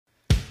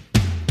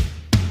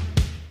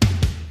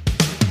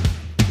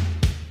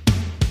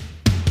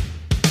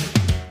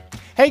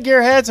Hey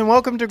Gearheads, and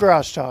welcome to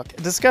Garage Talk,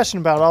 a discussion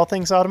about all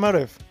things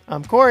automotive.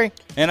 I'm Corey.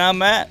 And I'm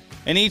Matt.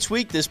 And each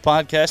week this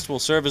podcast will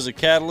serve as a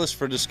catalyst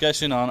for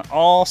discussion on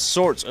all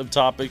sorts of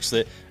topics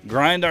that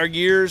grind our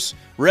gears,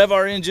 rev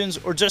our engines,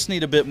 or just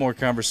need a bit more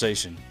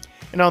conversation.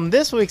 And on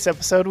this week's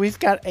episode, we've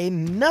got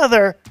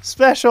another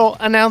special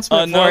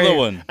announcement for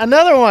you.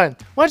 Another Why one.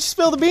 don't you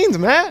spill the beans,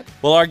 Matt?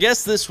 Well, our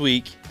guest this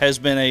week has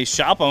been a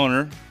shop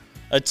owner,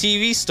 a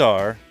TV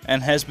star,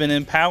 and has been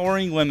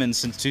empowering women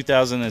since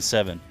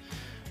 2007.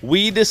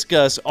 We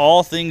discuss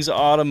all things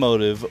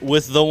automotive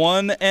with the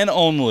one and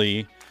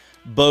only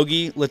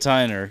Bogie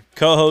Latiner,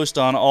 co-host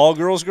on All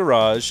Girls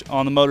Garage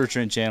on the Motor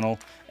Trend channel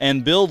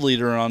and build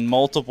leader on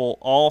multiple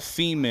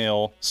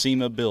all-female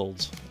SEMA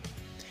builds.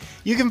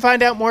 You can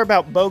find out more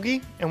about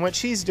Bogie and what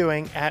she's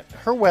doing at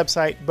her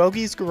website,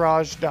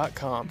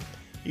 bogiesgarage.com.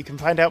 You can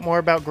find out more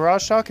about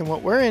Garage Talk and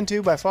what we're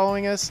into by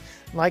following us,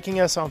 liking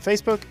us on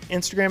Facebook,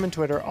 Instagram, and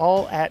Twitter,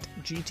 all at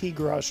GT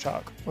Garage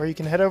Talk, or you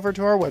can head over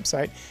to our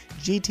website,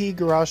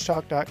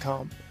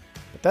 gtgaragetalk.com.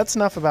 But that's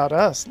enough about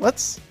us.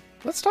 Let's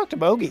talk to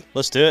Bogie.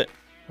 Let's do it.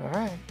 All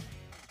right.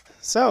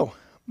 So,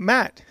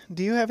 Matt,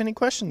 do you have any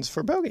questions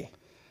for Bogie?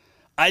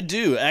 I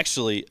do,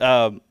 actually.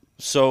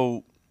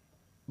 So,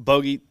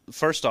 Bogie,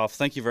 first off,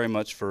 thank you very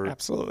much for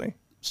Absolutely.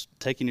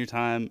 Taking your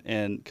time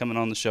and coming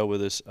on the show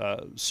with us.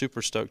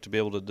 Super stoked to be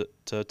able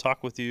to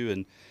talk with you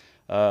and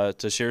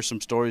to share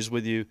some stories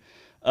with you.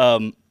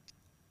 Kind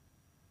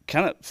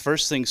of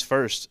first things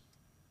first,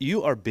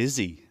 you are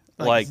busy.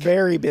 Like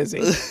very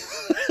busy.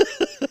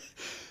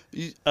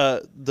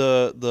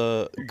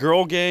 The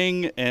Girl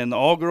Gang and the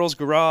All Girls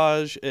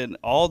Garage and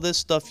all this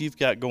stuff you've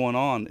got going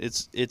on.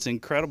 It's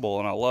incredible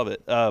and I love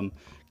it.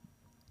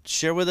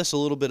 Share with us a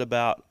little bit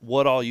about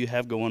what all you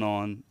have going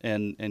on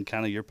and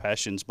kind of your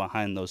passions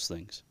behind those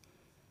things.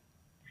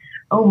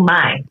 Oh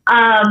my.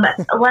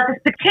 Well, at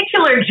this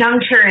particular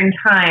juncture in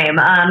time,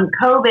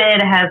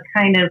 COVID has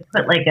kind of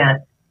put like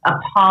a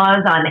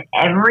pause on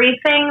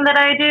everything that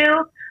I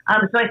do.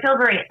 So I feel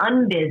very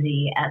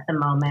unbusy at the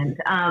moment.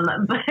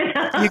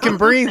 But you can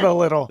breathe a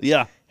little.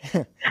 Yeah.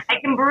 I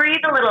can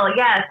breathe a little.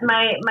 Yes.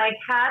 My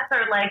cats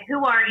are like,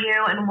 who are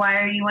you and why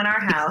are you in our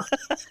house?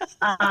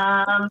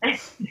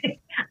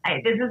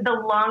 This is the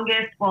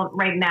longest, well,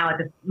 right now at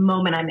this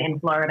moment I'm in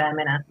Florida. I'm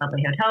in a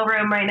lovely hotel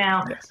room right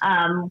now. Yes.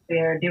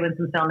 We're doing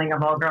some filming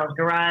of All Girls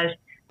Garage.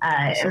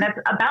 And that's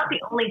about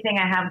the only thing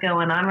I have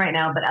going on right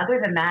now. But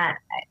other than that,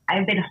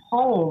 I've been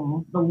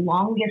home the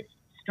longest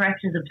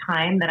stretches of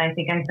time that I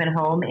think I've been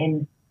home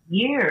in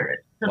years.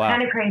 So wow. It's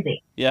kind of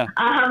crazy. Yeah.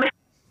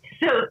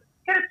 So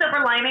kind of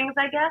silver linings,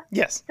 I guess.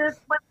 Yes. To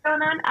what's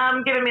going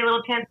on. Giving me a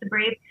little chance to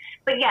breathe.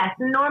 But yes,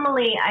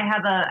 normally I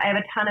have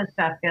a ton of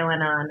stuff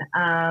going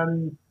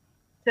on.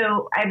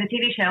 So I have a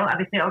TV show.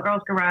 Obviously, All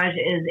Girls Garage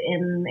is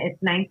in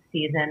its 9th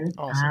season.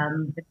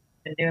 Awesome.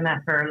 Been doing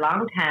that for a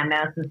long time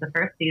now, since the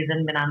first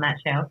season. Been on that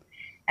show,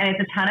 and it's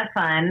a ton of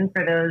fun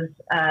for those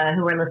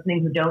who are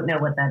listening who don't know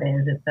what that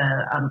is. It's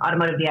a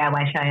automotive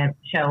DIY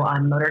show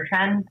on Motor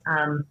Trend.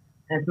 And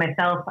it's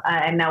myself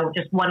and now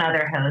just one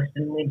other host,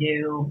 and we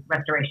do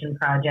restoration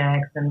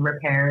projects and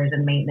repairs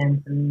and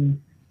maintenance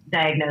and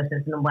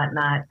diagnosis and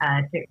whatnot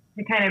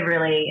to kind of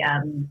really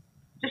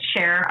just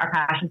share our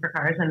passion for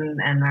cars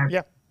and our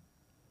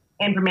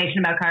information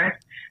about cars.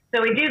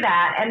 So we do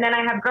that. And then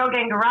I have Girl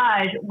Gang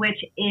Garage,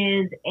 which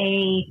is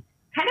a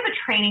kind of a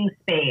training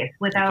space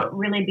without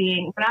really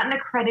being, we're not an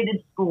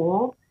accredited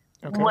school.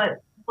 Okay.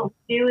 What we'll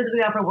do is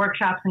we offer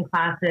workshops and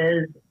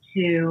classes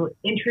to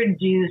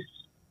introduce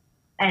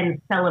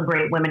and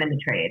celebrate women in the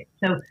trade.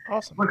 So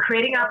awesome. We're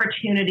creating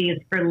opportunities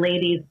for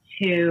ladies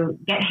to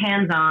get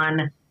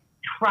hands-on,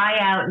 try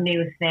out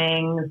new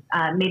things.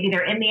 Maybe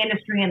they're in the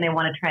industry and they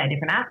want to try a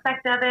different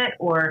aspect of it,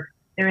 or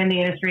they're in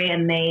the industry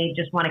and they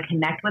just want to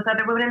connect with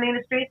other women in the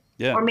industry.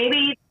 Yeah. Or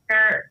maybe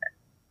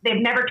they've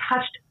never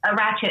touched a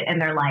ratchet in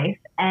their life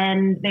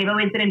and they've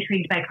always been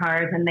intrigued by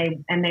cars and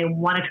they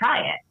want to try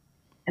it.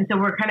 And so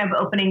we're kind of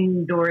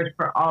opening doors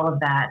for all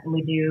of that. And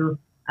we do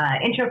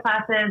intro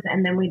classes,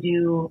 and then we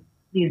do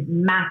these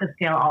massive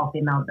scale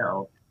all-female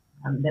builds.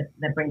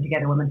 That bring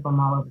together women from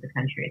all over the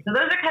country. So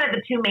those are kind of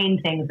the two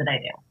main things that I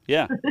do.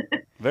 Yeah,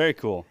 very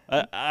cool.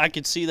 I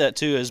could see that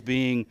too as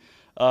being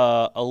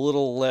a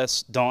little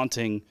less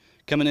daunting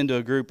coming into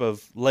a group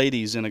of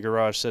ladies in a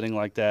garage setting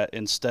like that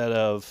instead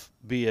of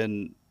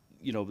being,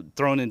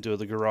 thrown into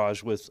the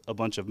garage with a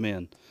bunch of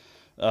men.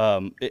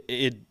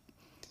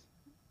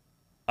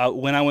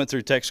 When I went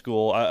through tech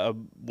school, I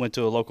went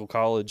to a local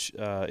college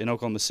in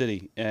Oklahoma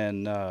City,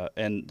 and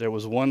there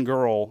was one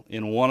girl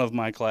in one of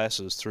my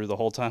classes through the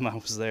whole time I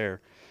was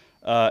there,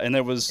 and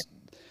it was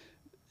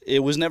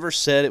never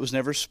said, it was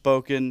never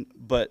spoken,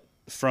 but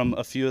from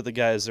a few of the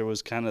guys there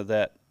was kind of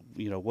that,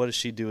 what is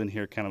she doing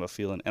here kind of a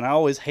feeling, and I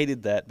always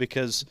hated that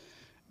because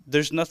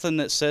there's nothing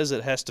that says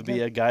it has to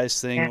be a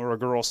guy's thing or a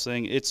girl's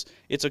thing. It's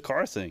a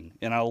car thing,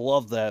 and I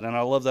love that, and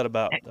I love that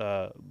about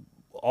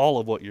all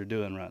of what you're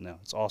doing right now.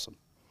 It's awesome.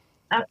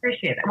 I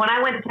appreciate it. When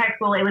I went to tech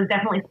school, it was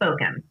definitely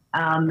spoken.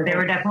 There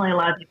were definitely a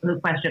lot of people who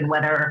questioned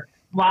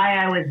why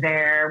I was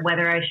there,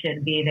 whether I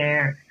should be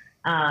there.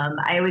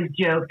 I always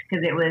joked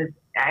because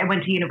I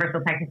went to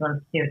Universal Technical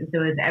Institute, and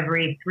so it was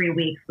every 3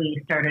 weeks we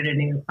started a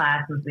new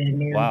class, and we had a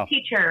new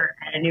teacher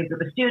and a new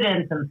group of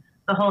students, and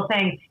the whole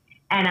thing.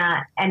 And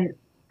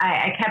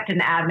I kept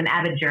an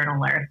avid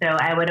journaler, so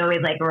I would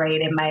always like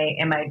write in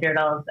my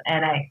journals,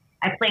 and I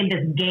played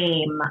this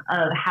game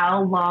of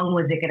how long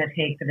was it going to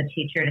take for the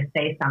teacher to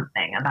say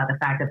something about the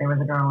fact that there was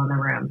a girl in the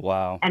room.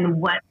 Wow. And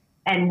what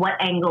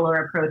angle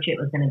or approach it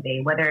was going to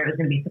be, whether it was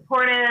going to be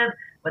supportive,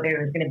 whether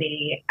it was going to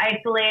be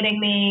isolating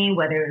me,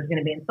 whether it was going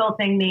to be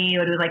insulting me,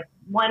 or it was like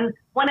one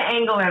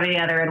angle or the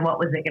other, and what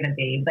was it going to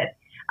be. But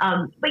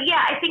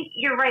yeah, I think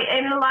you're right.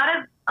 And a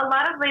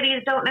lot of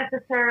ladies don't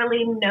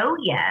necessarily know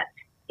yet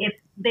if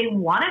they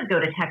want to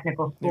go to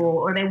technical school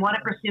or they want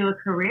to pursue a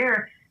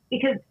career,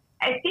 because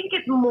I think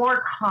it's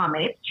more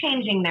common. It's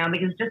changing now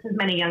because just as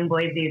many young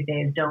boys these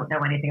days don't know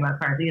anything about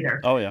cars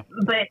either. Oh, yeah.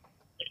 But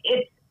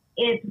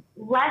it's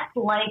less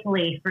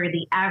likely for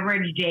the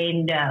average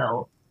Jane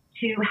Doe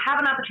to have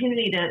an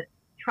opportunity to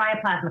try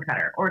a plasma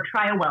cutter or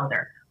try a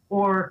welder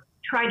or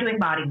try doing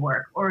body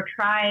work or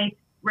try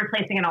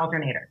replacing an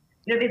alternator.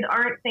 You know, these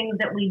aren't things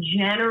that we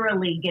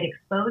generally get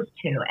exposed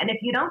to. And if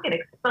you don't get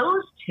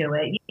exposed to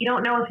it, you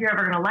don't know if you're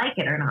ever going to like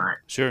it or not.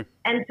 Sure.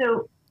 And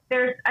so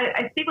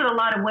I speak with a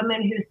lot of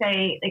women who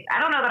say, like, I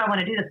don't know that I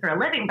want to do this for a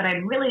living, but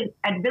I'd really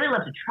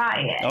love to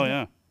try it. Oh,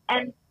 yeah.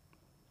 And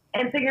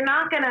so you're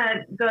not going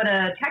to go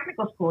to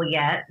technical school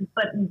yet,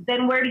 but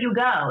then where do you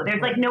go? There's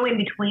like no in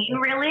between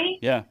really.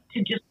 Yeah.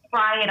 To just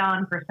try it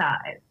on for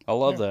size. I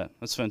love that.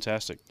 That's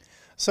fantastic.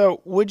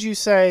 So would you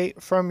say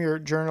from your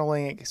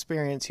journaling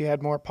experience, you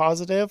had more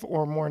positive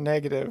or more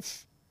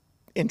negative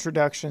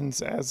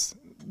introductions as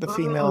the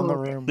female in the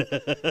room?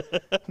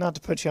 Not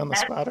to put you on the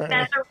spot or anything.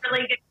 That's a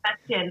really good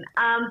question.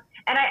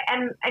 And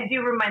I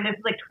do remind, this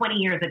is like 20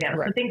 years ago.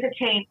 Right. So things have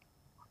changed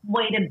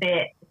quite a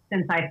bit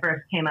since I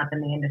first came up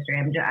in the industry.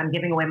 I'm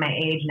giving away my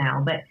age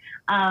now, but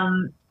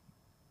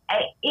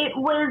it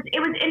was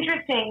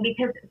interesting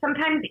because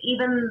sometimes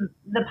even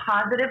the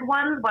positive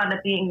ones wound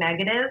up being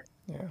negative.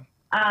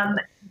 Yeah.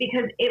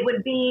 Because it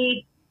would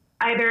be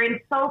either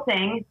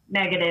insulting,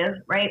 negative,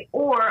 right?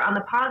 Or on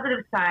the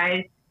positive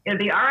side, it would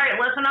be, all right,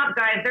 listen up,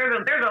 guys.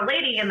 There's a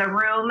lady in the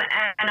room,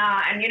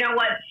 and you know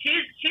what?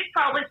 She's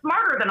probably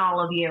smarter than all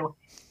of you,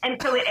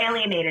 and so it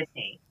alienated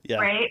me,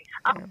 right?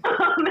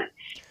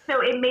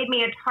 So it made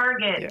me a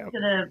target to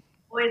the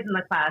boys in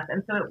the class,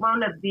 and so it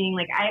wound up being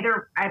like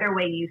either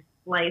way you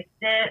sliced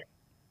it.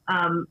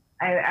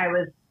 I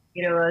was,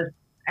 you know,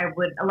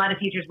 a lot of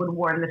teachers would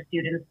warn the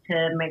students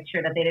to make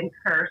sure that they didn't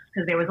curse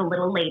because there was a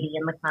little lady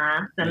in the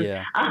class, and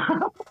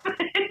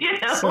you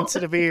know,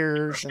 sensitive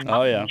ears, and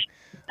oh,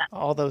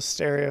 all those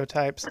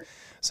stereotypes.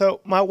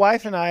 So my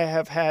wife and I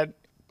have had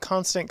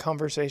constant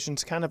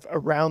conversations kind of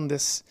around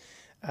this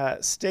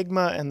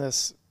stigma and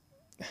this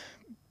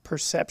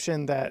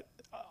perception that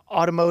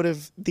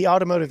the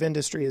automotive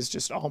industry is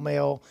just all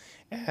male,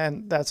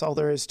 and that's all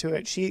there is to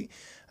it. She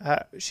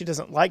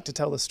doesn't like to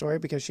tell the story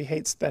because she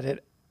hates that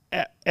it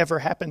ever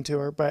happened to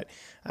her. But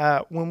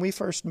when we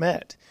first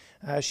met,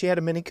 she had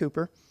a Mini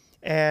Cooper,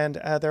 and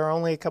there are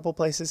only a couple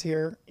places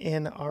here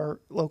in our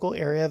local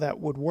area that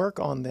would work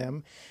on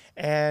them.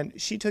 And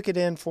she took it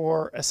in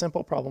for a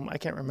simple problem. I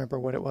can't remember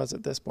what it was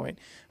at this point.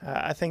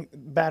 I think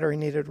battery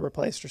needed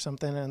replaced or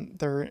something, and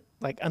they're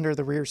like under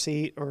the rear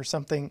seat or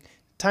something.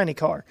 Tiny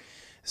car.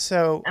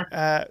 So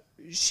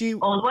she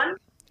old one.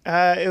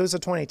 It was a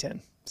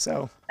 2010.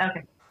 So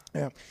okay.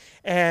 Yeah,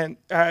 and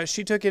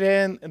she took it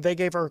in. They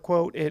gave her a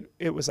quote.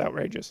 It was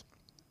outrageous.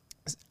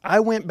 I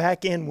went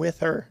back in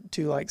with her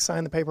to like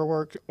sign the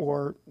paperwork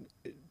or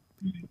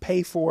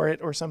pay for it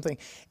or something,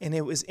 and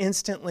it was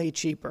instantly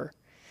cheaper.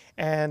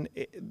 And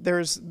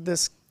there's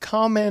this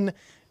common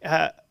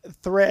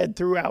thread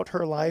throughout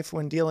her life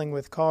when dealing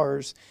with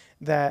cars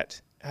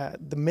that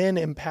the men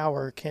in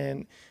power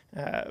can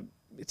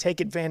take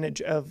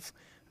advantage of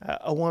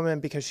a woman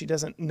because she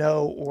doesn't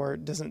know or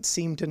doesn't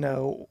seem to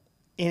know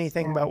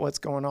anything about what's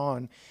going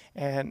on.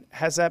 And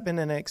has that been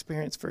an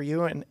experience for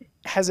you? And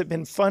has it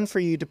been fun for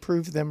you to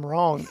prove them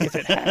wrong if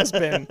it has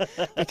been?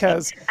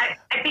 Because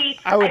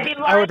I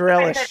would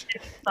relish.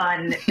 It's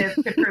fun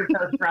to prove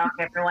those wrong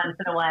every once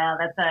in a while.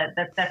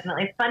 That's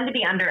definitely, it's fun to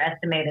be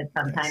underestimated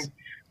sometimes.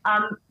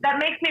 Yes. That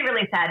makes me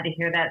really sad to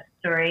hear that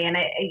story. And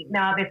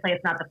now obviously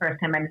it's not the first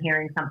time I'm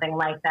hearing something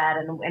like that,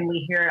 and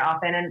we hear it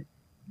often. And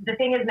the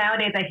thing is,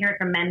 nowadays I hear it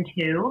from men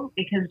too,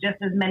 because just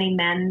as many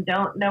men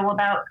don't know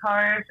about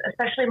cars,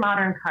 especially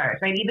modern cars,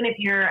 right? Even if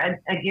you're a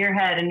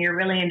gearhead and you're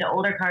really into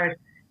older cars,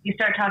 you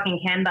start talking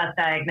CAN bus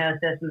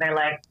diagnosis and they're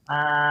like,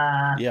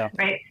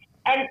 right?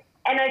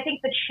 And I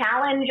think the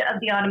challenge of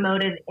the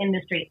automotive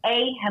industry,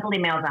 A, heavily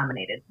male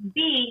dominated,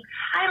 B,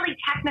 highly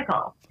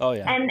technical. Oh,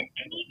 yeah. And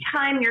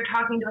anytime you're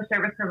talking to a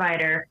service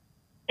provider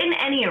in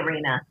any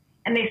arena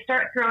and they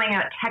start throwing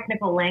out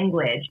technical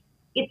language,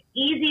 it's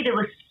easy to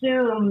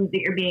assume that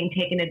you're being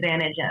taken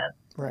advantage of.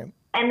 Right.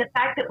 And the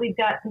fact that we've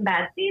got some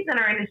bad seeds in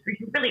our industry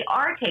who really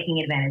are taking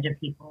advantage of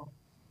people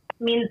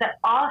means that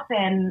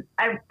often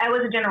I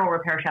was a general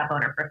repair shop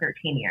owner for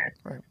 13 years,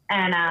 Right.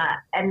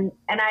 and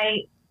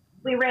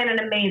we ran an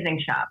amazing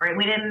shop, right?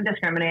 We didn't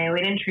discriminate,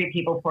 we didn't treat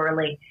people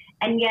poorly,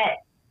 and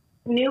yet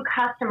new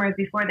customers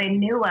before they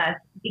knew us,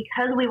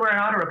 because we were an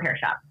auto repair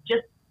shop,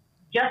 just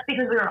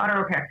because we were auto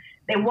repair,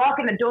 they walk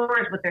in the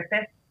doors with their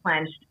fists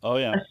clenched, Oh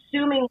yeah.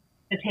 assuming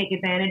to take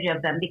advantage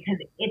of them because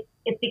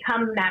it's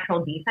become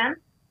natural defense.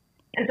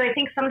 And so I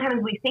think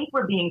sometimes we think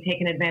we're being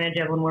taken advantage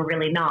of when we're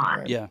really not.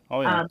 Right. Yeah.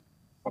 Oh yeah.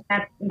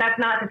 That's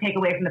not to take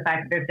away from the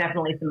fact that there's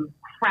definitely some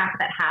crap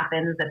that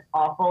happens that's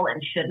awful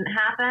and shouldn't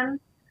happen.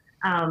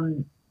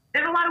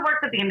 There's a lot of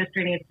work that the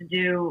industry needs to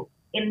do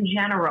in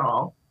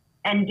general,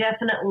 and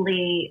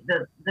definitely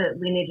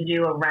we need to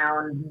do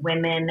around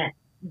women,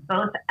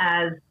 both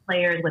as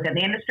players within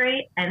the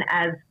industry and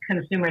as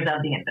consumers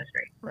of the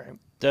industry. Right.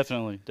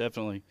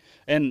 Definitely.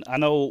 And I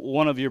know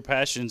one of your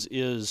passions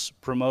is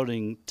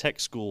promoting tech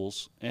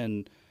schools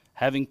and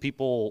having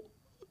people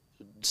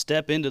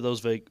step into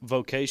those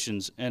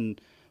vocations.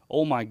 And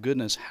oh my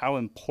goodness, how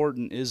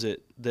important is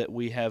it that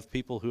we have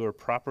people who are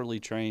properly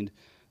trained?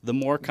 The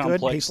more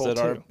complex people,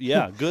 that are,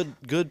 too.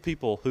 good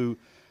people who,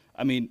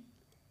 I mean,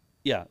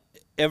 yeah,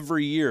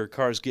 every year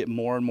cars get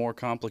more and more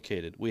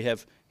complicated. We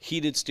have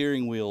heated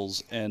steering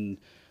wheels and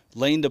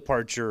lane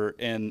departure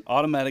and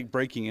automatic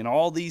braking and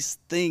all these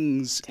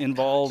things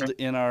involved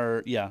in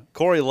our,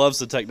 Corey loves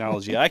the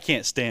technology. I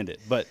can't stand it,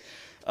 but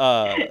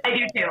I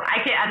do too.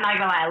 I'm not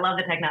gonna lie, I love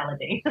the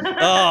technology.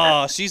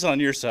 oh, she's on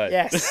your side.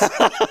 Yes.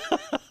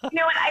 You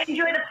know what? I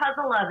enjoy the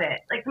puzzle of it.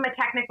 Like from a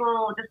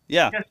technical,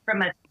 just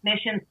from a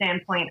mission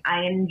standpoint,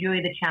 I enjoy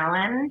the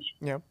challenge.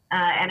 Yeah.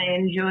 And I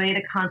enjoy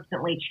the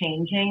constantly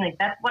changing. Like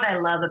that's what I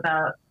love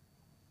about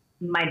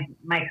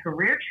my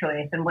career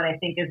choice, and what I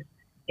think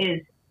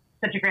is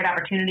such a great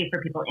opportunity for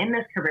people in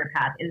this career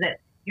path is that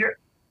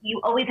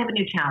you always have a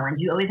new challenge.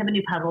 You always have a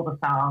new puzzle to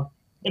solve.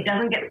 It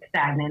doesn't get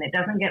stagnant. It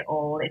doesn't get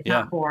old. It's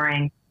not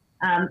boring.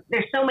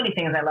 There's so many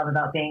things I love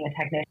about being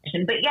a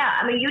technician. But yeah,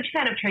 I'm a huge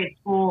fan of trade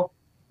school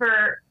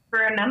for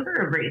a number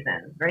of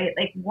reasons, right?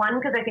 Like one,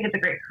 because I think it's a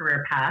great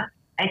career path.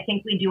 I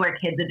think we do our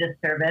kids a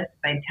disservice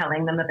by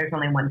telling them that there's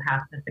only one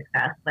path to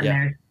success when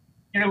there's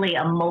surely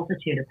a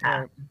multitude of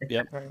paths to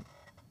success. Right.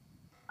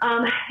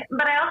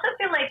 But I also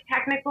feel like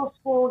technical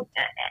school,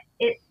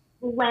 it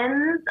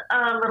lends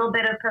a little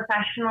bit of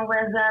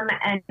professionalism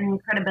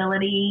and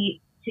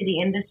credibility to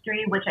the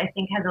industry, which I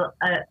think has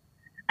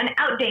an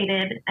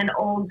outdated and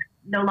old,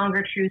 no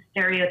longer true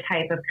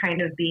stereotype of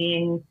kind of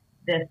being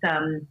this,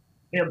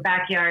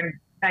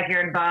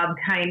 backyard Bob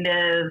kind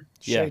of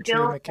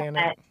skill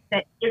set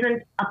that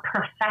isn't a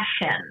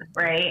profession,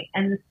 right?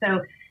 And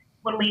so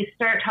when we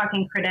start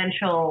talking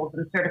credentials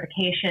and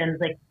certifications,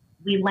 like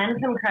we lend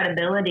some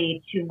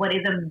credibility to what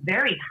is a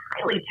very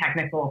highly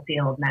technical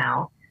field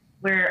now,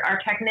 where our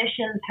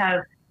technicians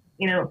have,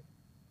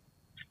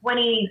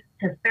 $20,000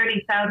 to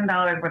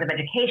 $30,000 worth of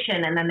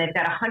education, and then they've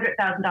got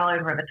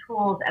 $100,000 worth of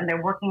tools, and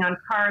they're working on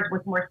cars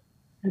with more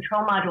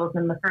control modules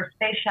than the first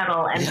space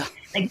shuttle, and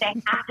like they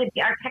have to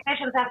be, our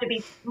technicians have to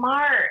be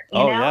smart. You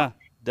know? Yeah,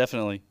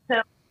 definitely.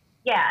 So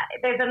yeah,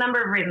 there's a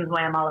number of reasons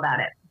why I'm all about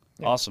it.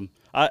 Awesome.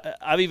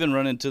 I've even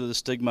run into the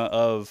stigma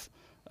of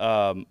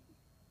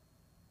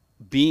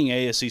being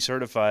ASE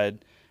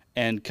certified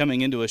and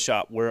coming into a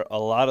shop where a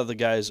lot of the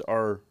guys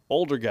are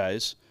older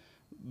guys,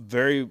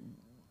 very,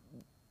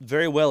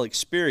 very well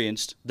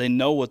experienced. They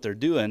know what they're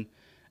doing,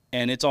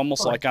 and it's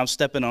almost like I'm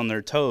stepping on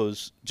their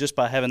toes just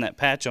by having that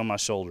patch on my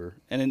shoulder.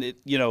 And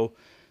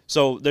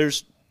so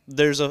there's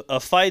a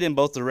fight in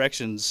both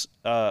directions.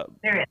 There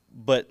is.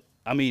 But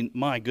I mean,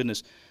 my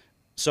goodness.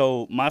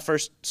 So my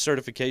first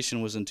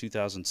certification was in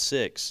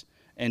 2006.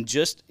 And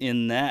just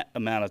in that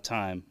amount of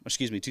time,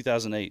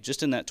 2008,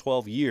 just in that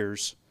 12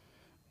 years,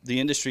 the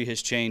industry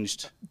has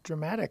changed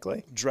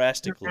drastically.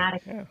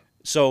 Yeah.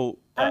 So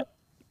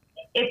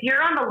if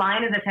you're on the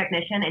line as a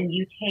technician and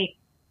you take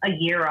a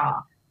year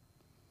off,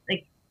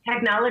 like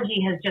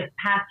technology has just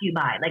passed you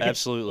by. Like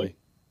absolutely.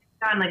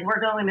 Like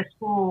we're going to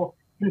school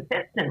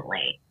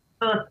consistently,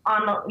 both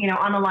on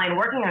the line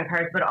working on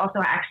cars, but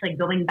also actually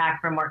going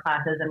back for more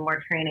classes and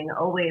more training,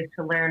 always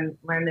to learn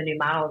the new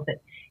models.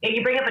 But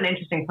you bring up an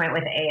interesting point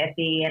with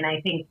ASE, and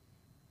I think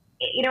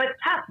it's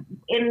tough.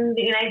 In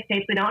the United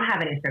States, we don't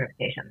have any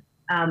certifications.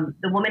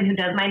 The woman who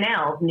does my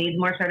nails needs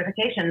more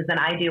certifications than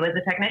I do as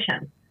a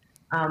technician.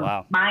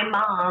 Wow. My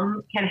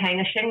mom can hang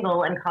a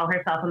shingle and call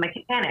herself a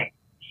mechanic.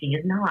 She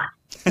is not.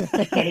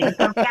 She can't even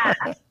pump gas,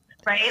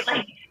 right?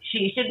 Like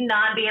she should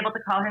not be able to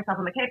call herself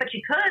a mechanic, but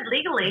she could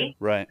legally,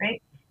 right?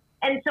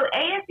 And so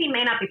ASE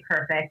may not be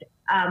perfect.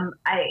 I'm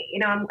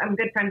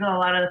good friends with a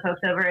lot of the folks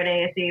over at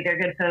ASE. They're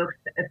good folks.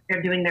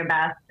 They're doing their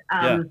best.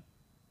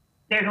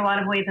 There's a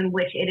lot of ways in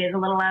which it is a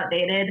little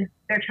outdated.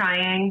 They're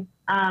trying,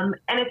 and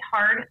it's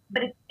hard,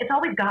 but it's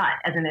all we've got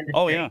as an industry.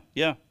 Oh yeah.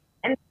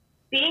 And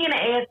being an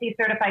ASE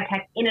certified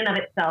tech in and of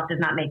itself does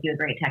not make you a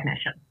great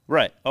technician.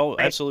 Right. Oh,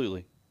 right?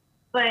 Absolutely.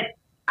 But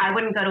I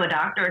wouldn't go to a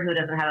doctor who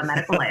doesn't have a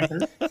medical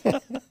license.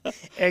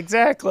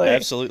 Exactly.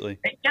 Absolutely.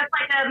 Just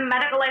like a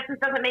medical license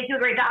doesn't make you a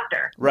great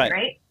doctor. Right.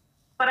 Right.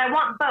 but I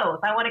want both.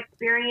 I want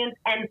experience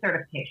and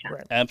certification.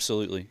 Right.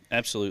 Absolutely.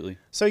 Absolutely.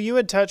 So you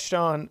had touched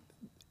on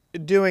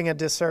doing a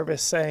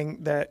disservice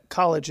saying that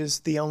college is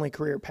the only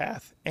career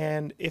path.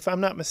 And if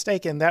I'm not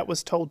mistaken, that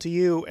was told to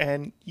you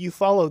and you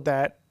followed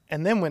that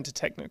and then went to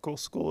technical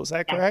school. Is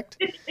that correct?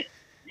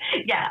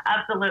 Yeah,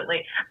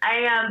 absolutely.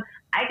 I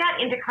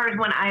got into cars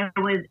when I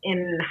was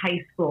in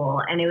high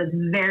school, and it was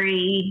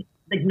very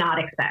not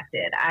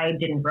expected. I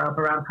didn't grow up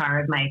around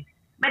cars. My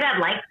dad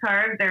likes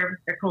cars. They're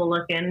cool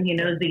looking. He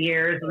knows the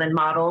years and then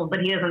models,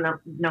 but he doesn't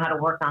know how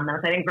to work on them.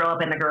 So I didn't grow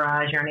up in the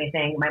garage or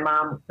anything. My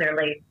mom,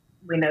 clearly,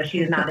 we know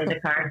she's not into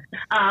cars.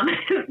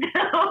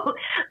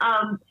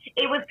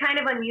 It was kind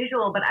of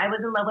unusual, but I was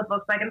in love with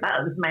Volkswagen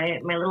Bugs, my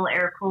little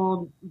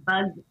air-cooled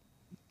bug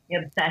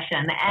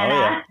obsession.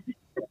 And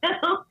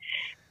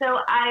so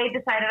I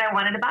decided I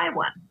wanted to buy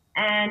one.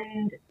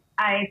 And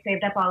I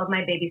saved up all of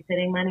my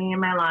babysitting money and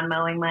my lawn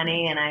mowing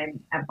money, and I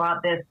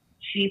bought this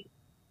cheap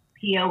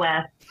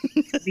POS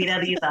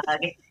VW Bug.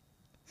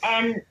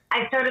 And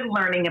I started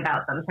learning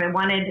about them. So I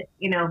wanted,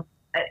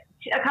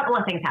 a couple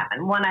of things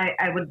happened. One,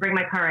 I would bring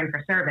my car in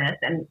for service,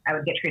 and I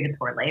would get treated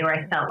poorly, or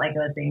I felt like I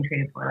was being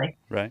treated poorly.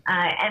 Right.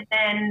 And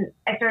then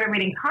I started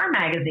reading car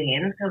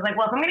magazines. So I was like,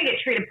 well, if I'm going to get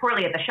treated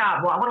poorly at the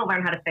shop, well, I want to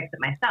learn how to fix it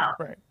myself.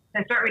 Right. So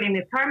I start reading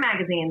these car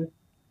magazines,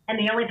 and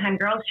the only time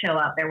girls show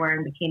up, they're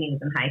wearing bikinis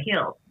and high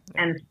heels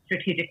and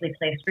strategically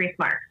placed grease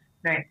marks,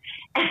 right?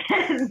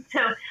 And so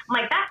I'm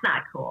like, that's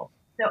not cool.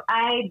 So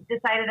I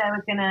decided I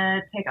was going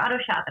to take auto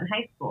shop in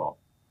high school.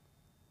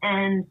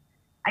 And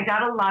I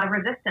got a lot of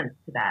resistance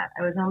to that.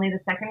 I was only the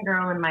second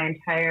girl in my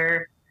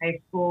entire high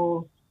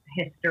school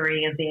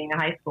history of being a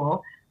high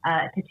school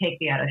to take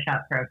the auto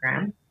shop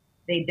program.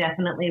 They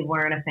definitely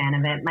weren't a fan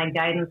of it. My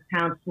guidance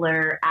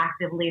counselor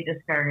actively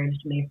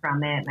discouraged me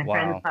from it. My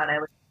friends thought I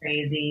was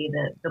crazy.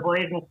 The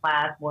boys in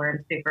class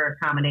weren't super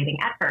accommodating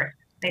at first.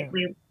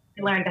 We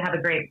learned to have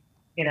a great,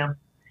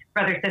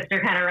 brother-sister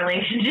kind of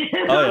relationship.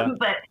 Oh, yeah.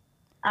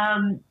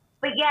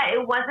 But yeah,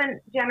 it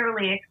wasn't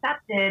generally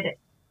accepted.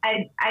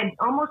 I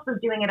almost was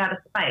doing it out of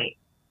spite.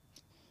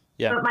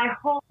 Yeah. But my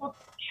whole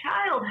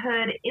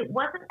childhood, it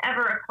wasn't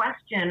ever a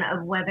question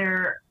of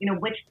whether I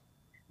was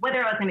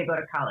going to go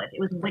to college. It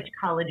was which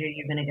college are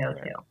you going to go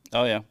to?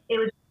 Oh, yeah. It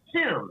was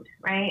assumed,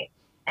 right?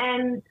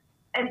 And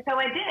so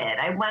I did.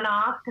 I went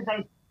off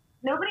because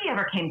nobody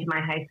ever came to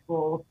my high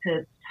school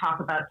to talk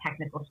about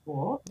technical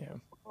school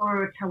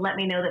or to let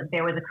me know that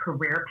there was a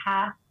career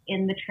path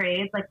in the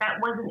trades. Like it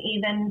wasn't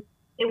even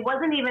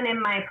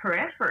in my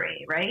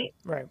periphery, right?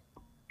 Right.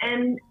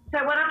 And so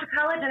I went off to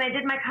college and I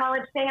did my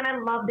college thing and I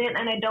loved it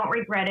and I don't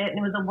regret it. And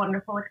it was a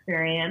wonderful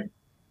experience.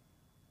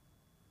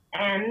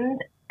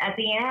 And at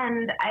the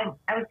end, I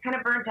was kind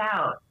of burnt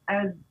out.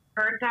 I was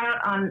burnt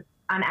out on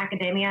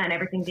academia and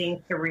everything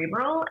being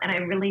cerebral. And I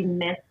really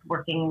missed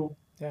working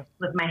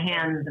with my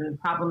hands and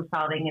problem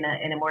solving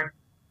in a more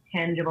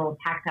tangible,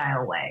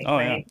 tactile way. Oh,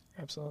 right?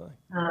 Yeah, absolutely.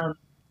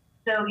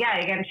 So yeah,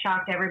 again,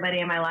 shocked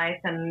everybody in my life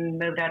and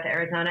moved out to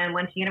Arizona and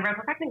went to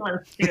Universal Technical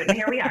Institute, and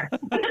here we are.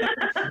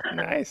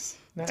 Nice.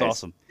 That's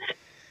awesome.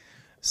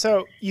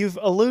 So you've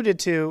alluded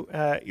to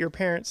your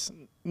parents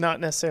not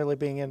necessarily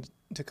being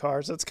into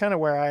cars. That's kind of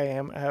where I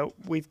am.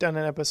 We've done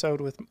an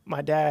episode with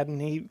my dad,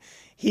 and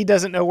he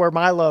doesn't know where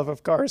my love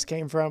of cars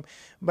came from.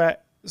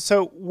 But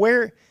so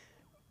where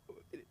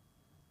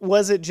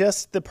was it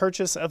just the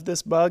purchase of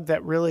this Bug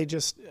that really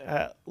just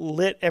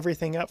lit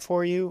everything up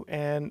for you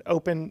and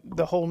opened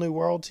the whole new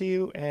world to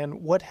you?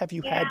 And what have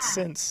you had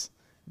since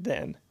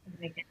then?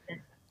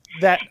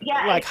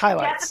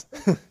 Highlights.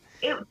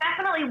 It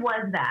definitely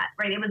was that,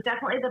 right? It was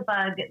definitely the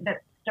Bug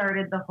that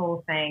started the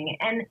whole thing.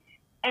 And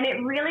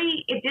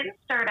it didn't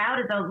start out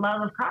as a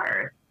love of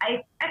cars.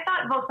 I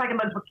thought Volkswagen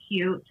Bugs were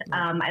cute.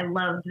 I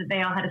loved that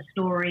they all had a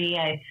story.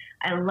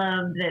 I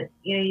loved that,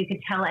 you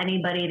could tell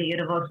anybody that you had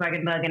a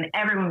Volkswagen Bug and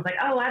everyone's like,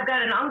 oh, I've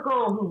got an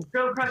uncle who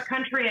drove cross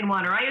country in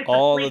one, or I used to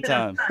all sleep the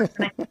time.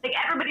 Like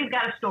everybody's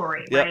got a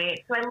story,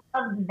 right? So I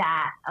loved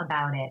that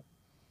about it.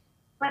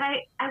 But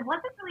I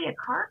wasn't really a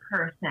car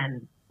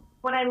person.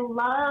 What I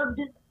loved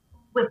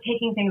was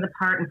taking things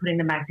apart and putting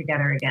them back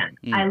together again.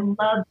 I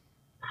loved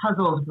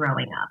puzzles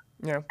growing up.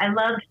 Yeah. I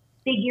loved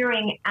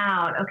figuring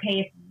out, okay,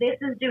 if this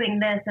is doing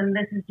this and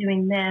this is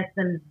doing this,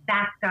 then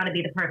that's got to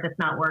be the part that's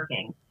not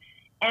working.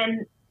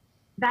 And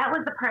that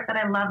was the part that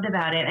I loved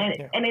about it.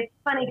 And it's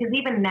funny because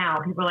even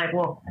now people are like,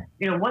 well,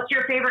 what's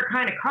your favorite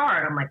kind of car?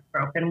 And I'm like,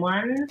 broken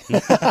ones.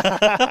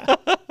 Right?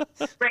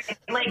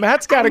 Like,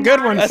 Matt's got a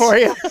good one for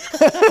you.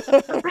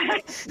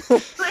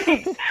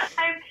 Right?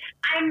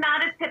 I'm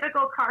not a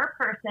typical car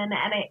person,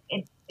 and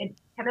it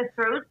kind of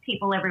throws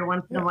people every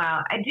once in a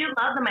while. I do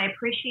love them. I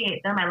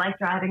appreciate them. I like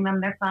driving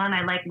them. They're fun.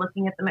 I like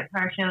looking at them at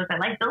car shows. I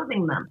like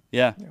building them.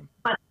 Yeah.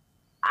 But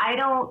I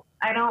don't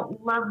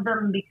love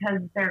them because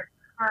they're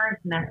cars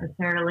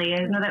necessarily.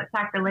 I know that's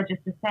sacrilegious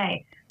to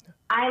say.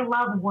 I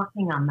love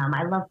working on them.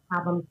 I love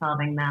problem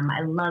solving them.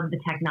 I love the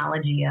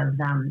technology of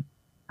them.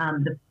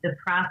 The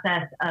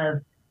process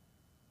of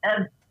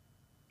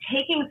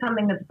taking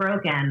something that's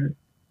broken,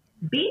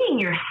 beating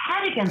your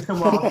head against the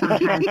wall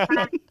sometimes, trying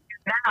to figure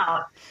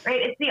out,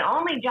 right? It's the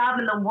only job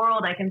in the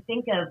world I can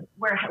think of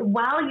where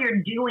while you're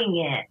doing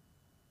it,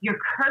 you're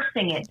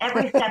cursing it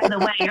every step of the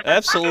way. You're like,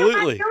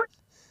 Absolutely.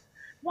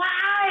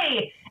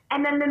 why?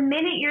 And then the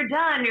minute you're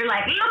done, you're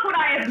like, look what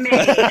I have made.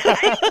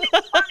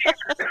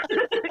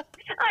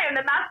 I am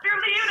the master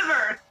of the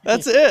universe.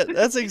 That's it.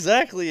 That's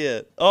exactly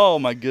it. Oh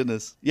my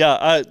goodness.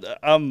 Yeah,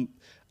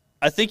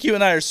 I think you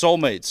and I are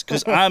soulmates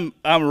because I'm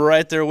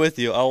right there with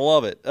you. I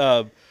love it.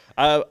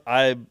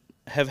 I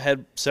have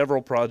had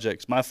several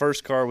projects. My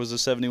first car was a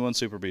 71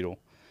 Super Beetle,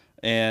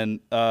 and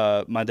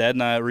my dad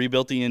and I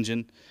rebuilt the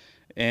engine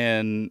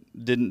and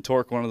didn't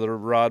torque one of the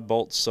rod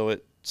bolts, so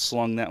it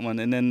slung that one,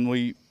 and then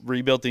we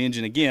rebuilt the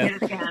engine again.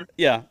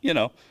 Yeah,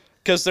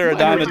 because they're a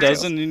dime a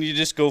dozen, and you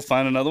just go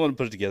find another one,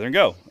 put it together, and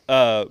go.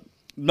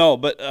 No,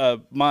 but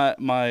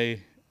my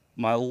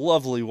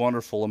lovely,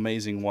 wonderful,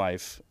 amazing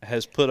wife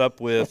has put up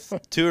with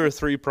 2 or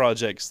 3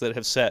 projects that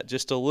have sat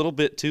just a little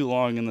bit too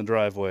long in the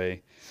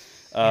driveway,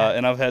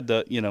 and I've had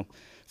to,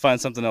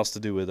 find something else to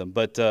do with them.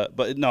 But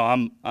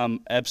no, I'm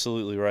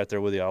absolutely right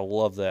there with you. I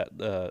love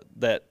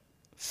that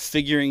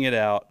figuring it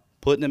out,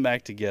 putting it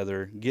back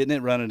together, getting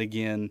it running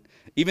again.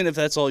 Even if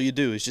that's all you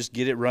do is just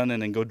get it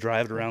running and go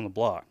drive it around the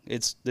block.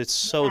 It's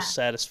so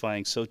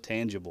satisfying, so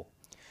tangible.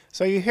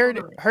 So you heard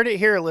it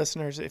here,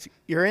 listeners. If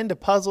you're into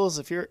puzzles,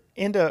 if you're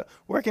into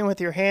working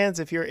with your hands,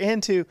 if you're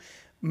into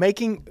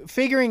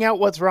figuring out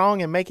what's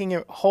wrong and making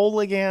it whole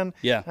again,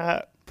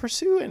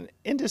 pursue an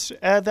industry,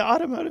 the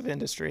automotive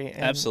industry,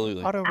 and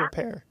absolutely auto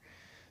repair.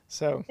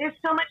 So there's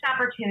so much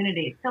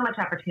opportunity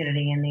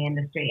in the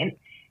industry, and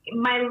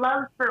my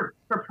love for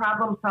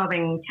problem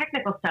solving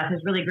technical stuff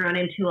has really grown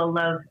into a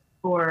love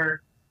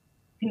for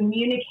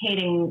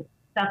communicating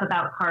stuff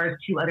about cars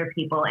to other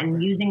people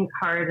and using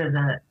cars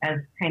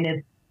as kind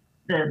of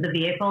the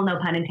vehicle, no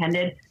pun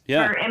intended,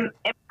 for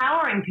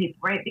empowering people,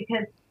 right?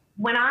 Because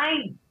when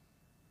I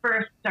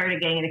first started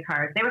getting into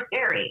cars, they were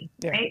scary,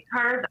 right?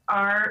 Cars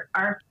are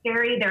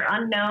scary. They're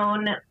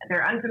unknown.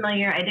 They're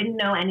unfamiliar. I didn't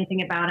know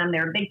anything about them.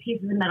 They're big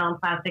pieces of metal and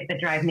plastic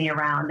that drive me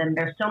around, and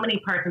there's so many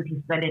parts and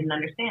pieces I didn't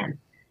understand.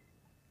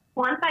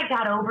 Once I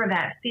got over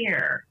that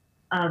fear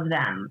of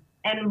them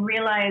and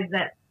realized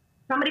that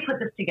somebody put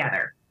this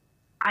together,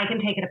 I can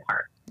take it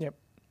apart. Yep.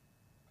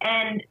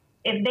 And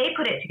if they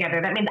put it together,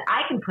 that means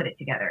I can put it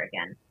together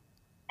again.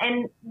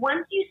 And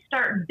once you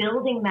start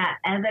building that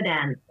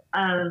evidence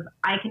of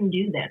I can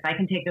do this, I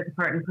can take this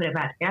apart and put it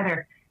back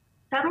together,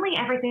 suddenly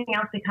everything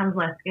else becomes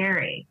less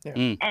scary.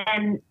 Yeah.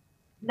 And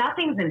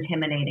nothing's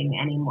intimidating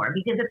anymore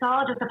because it's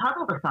all just a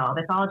puzzle to solve.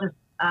 It's all just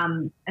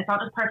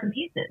parts and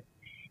pieces.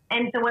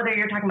 And so whether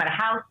you're talking about a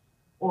house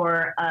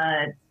or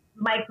a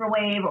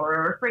microwave or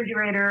a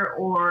refrigerator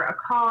or a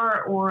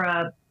car or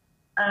a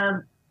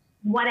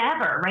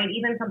whatever, right?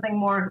 Even something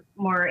more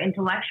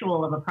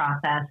intellectual of a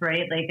process,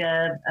 right? Like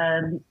a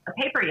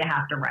paper you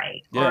have to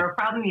write or a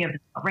problem you have to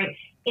solve, right?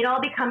 It all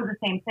becomes the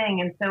same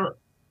thing. And so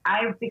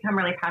I've become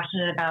really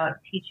passionate about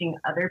teaching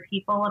other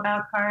people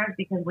about cars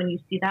because when you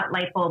see that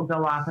light bulb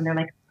go off and they're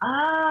like,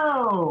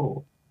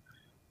 oh,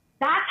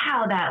 that's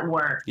how that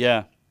works.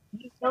 Yeah.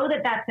 You know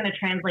that's going to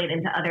translate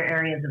into other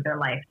areas of their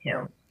life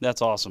too.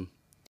 That's awesome.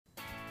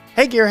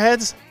 Hey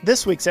Gearheads,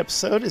 this week's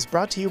episode is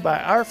brought to you by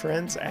our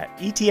friends at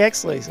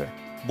ETX Laser.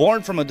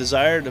 Born from a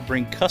desire to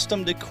bring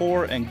custom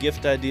decor and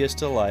gift ideas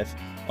to life,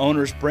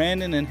 owners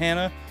Brandon and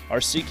Hannah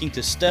are seeking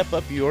to step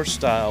up your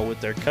style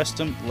with their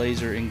custom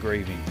laser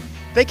engraving.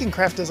 They can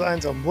craft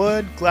designs on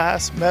wood,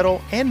 glass,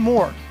 metal, and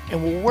more,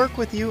 and will work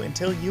with you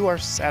until you are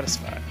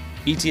satisfied.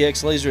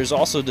 ETX Laser is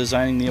also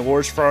designing the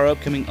awards for our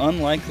upcoming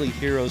Unlikely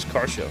Heroes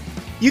car show.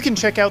 You can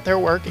check out their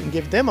work and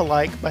give them a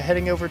like by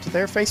heading over to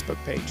their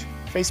Facebook page,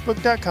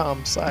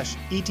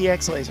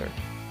 facebook.com/ETXLaser.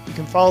 You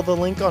can follow the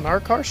link on our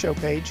car show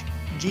page,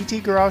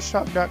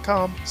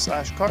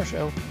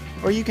 gtgaragetalk.com/carshow,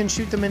 or you can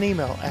shoot them an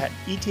email at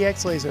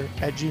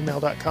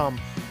etxlaser@gmail.com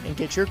and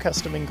get your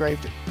custom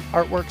engraved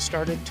artwork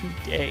started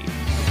today.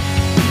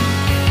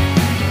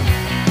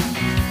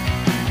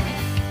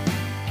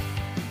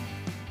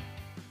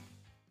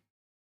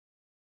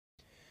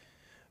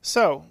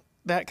 So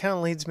that kind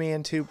of leads me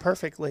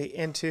perfectly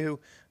into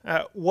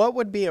what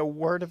would be a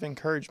word of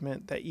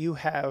encouragement that you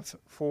have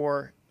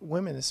for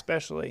women,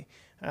 especially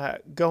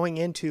going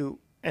into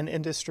an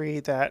industry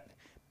that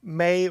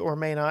may or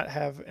may not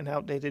have an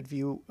outdated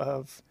view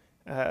of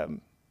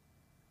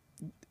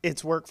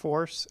its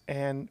workforce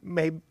and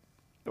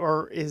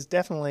is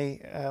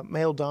definitely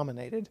male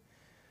dominated.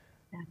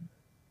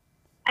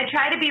 I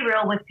try to be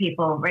real with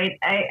people, right?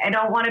 I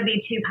don't want to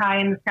be too pie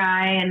in the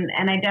sky,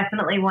 and I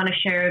definitely want to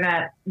share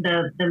that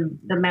the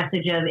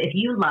message of if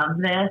you love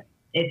this,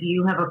 if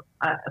you have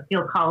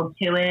feel called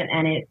to it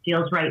and it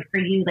feels right for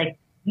you, like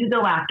you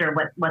go after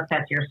what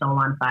sets your soul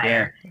on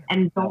fire,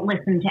 and don't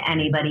listen to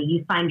anybody.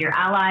 You find your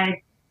allies,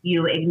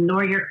 you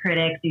ignore your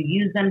critics, you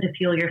use them to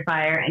fuel your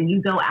fire, and you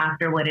go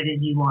after what it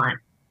is you want.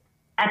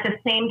 At the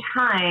same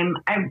time,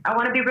 I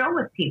want to be real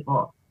with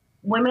people.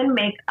 Women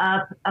make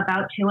up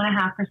about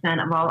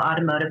 2.5% of all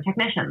automotive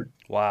technicians.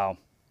 Wow.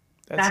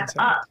 That's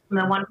up from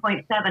the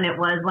 1.7 it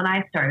was when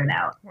I started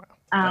out. Wow.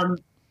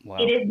 Wow.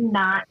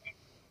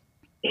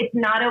 It's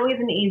not always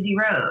an easy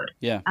road.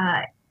 Yeah.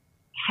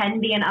 Can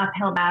be an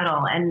uphill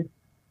battle, and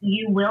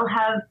you will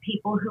have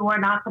people who are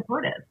not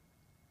supportive,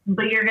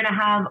 but you're going to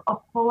have a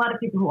whole lot of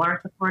people who are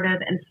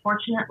supportive. And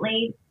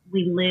fortunately,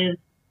 we live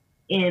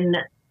in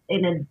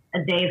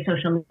a day of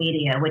social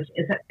media, which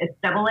is it's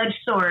double-edged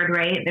sword,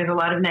 right? There's a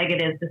lot of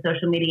negatives to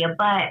social media,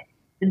 but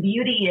the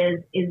beauty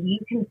is you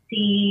can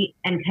see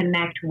and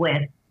connect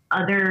with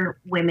other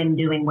women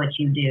doing what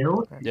you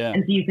do. Yeah.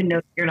 And so you can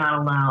know you're not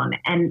alone,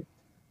 and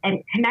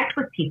connect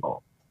with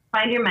people.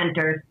 Find your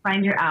mentors,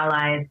 find your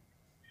allies,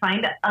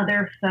 find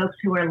other folks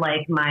who are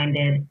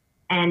like-minded,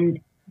 and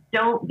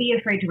don't be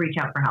afraid to reach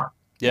out for help.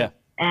 Yeah.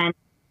 And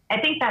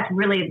I think that's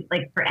really,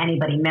 like, for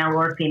anybody, male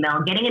or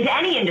female, getting into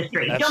any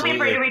industry. Absolutely. Don't be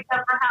afraid to reach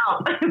out for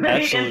help.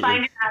 Absolutely. And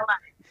find your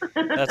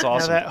allies. That's Now,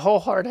 awesome. that whole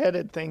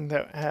hard-headed thing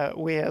that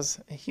we as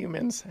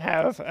humans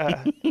have,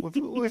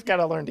 we've got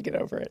to learn to get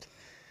over it.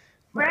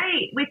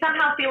 Right. We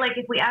somehow feel like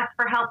if we ask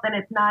for help, then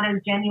it's not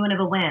as genuine of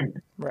a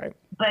win. Right.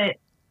 But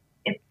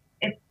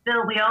it's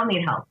still, we all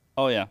need help.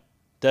 Oh, yeah.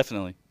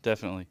 Definitely.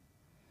 Definitely.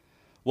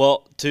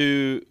 Well,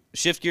 to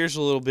shift gears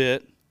a little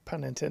bit,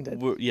 Pun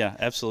intended. yeah,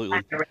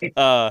 absolutely. Right.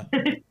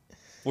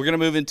 We're going to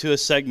move into a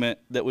segment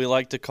that we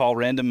like to call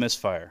Random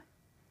Misfire.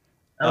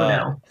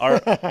 Oh,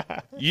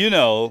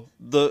 no.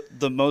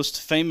 The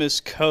most famous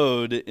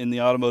code in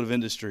the automotive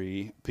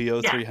industry,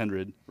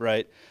 PO300,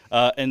 right?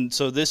 And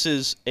so this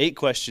is 8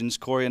 questions.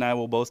 Corey and I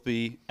will both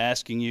be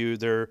asking you.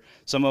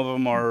 Some of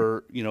them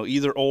are,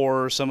 either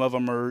or. Some of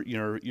them are,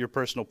 your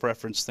personal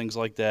preference, things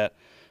like that.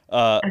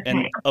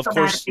 And of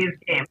course,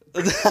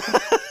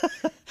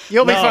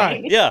 You'll be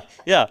fine. Yeah.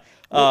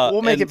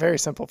 We'll make it very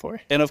simple for you.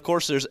 And of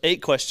course, there's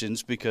 8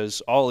 questions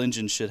because all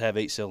engines should have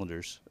 8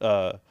 cylinders.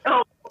 Oh,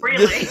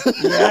 really?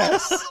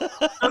 Yes.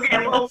 Okay,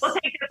 well, we'll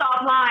take this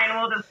offline.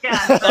 We'll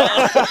discuss.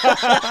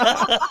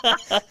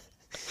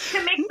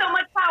 To make so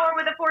much power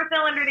with a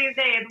 4-cylinder these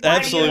days. Why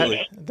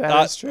Absolutely.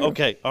 That is true.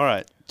 Okay, all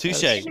right.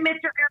 Touche. Did you miss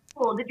your air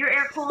cool? Did your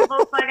air cool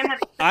Volkswagen have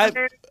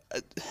cylinders?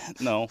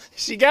 No.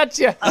 She got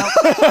you.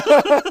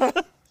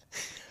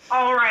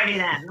 Alrighty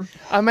then.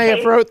 I may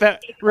have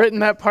written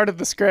that part of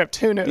the script.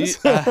 Who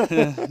knows?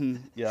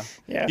 Yeah.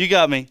 Yeah. You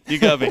got me.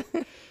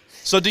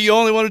 So do you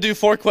only want to do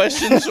 4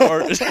 questions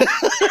or?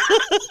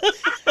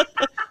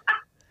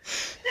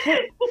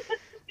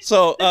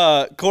 So,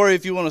 Corey,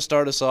 if you want to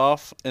start us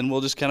off, and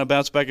we'll just kind of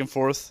bounce back and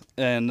forth.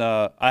 And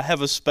I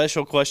have a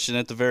special question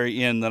at the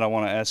very end that I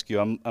want to ask you.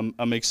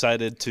 I'm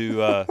excited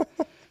to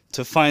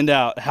find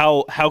out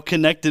how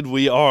connected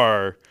we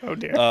are. Oh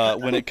dear.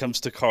 When it comes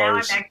to Now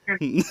cars. I'm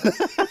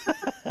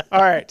extra.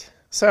 All right.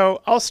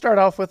 So I'll start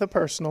off with a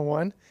personal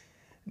one.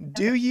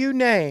 Do you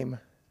name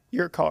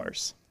your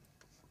cars?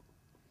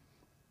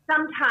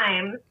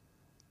 Sometimes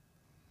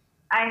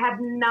I have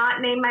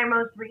not named my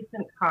most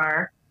recent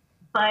car,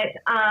 but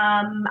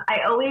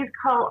I always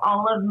call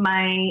all of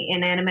my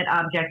inanimate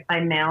objects by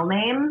male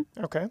name.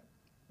 Okay.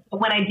 But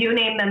when I do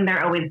name them,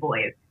 they're always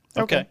boys.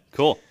 Okay,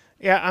 cool.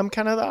 Yeah, I'm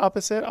kind of the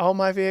opposite. All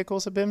my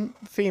vehicles have been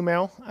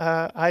female.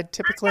 I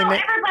typically No,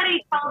 name.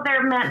 everybody calls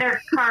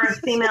their cars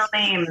female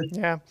names.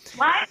 Yeah.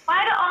 Why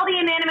do all the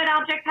inanimate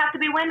objects have to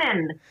be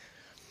women?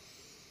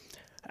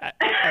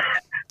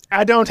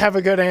 I don't have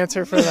a good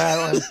answer for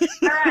that one.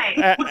 All right.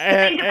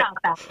 Think about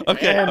that.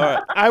 Okay, And all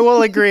right. I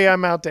will agree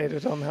I'm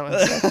outdated on that one.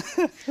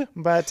 So.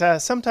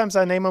 But sometimes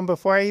I name them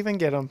before I even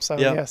get them. So,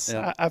 Yeah, yes,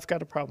 yeah. I've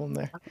got a problem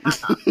there.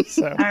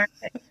 So, All right.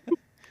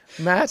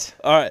 Matt?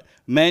 All right.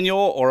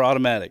 Manual or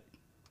automatic?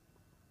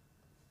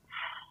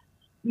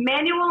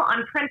 Manual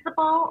on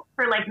principle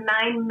for like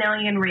 9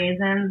 million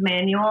reasons,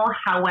 manual.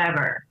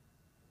 However,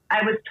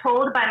 I was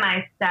told by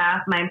my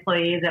staff, my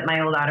employees at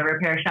my old auto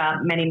repair shop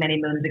many, many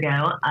moons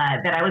ago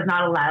that I was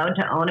not allowed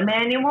to own a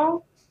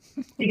manual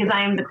because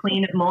I am the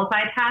queen of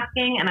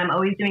multitasking and I'm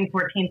always doing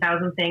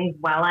 14,000 things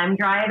while I'm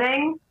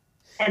driving.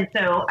 And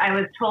so I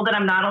was told that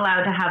I'm not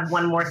allowed to have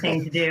one more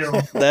thing to do.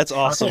 That's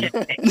awesome.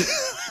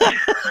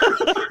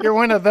 You're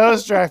one of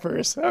those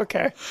drivers.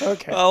 Okay.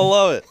 Okay. I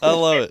love it. I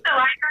love it. So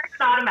I drive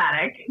an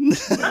automatic.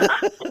 Except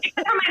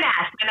for my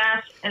Nash. My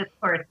Nash, of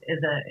course,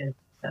 is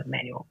a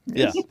manual.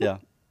 Yeah.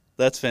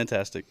 That's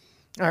fantastic.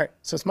 All right.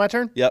 So it's my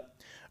turn? Yep.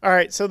 All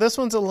right. So this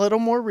one's a little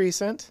more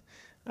recent.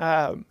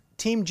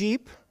 Team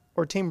Jeep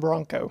or Team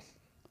Bronco?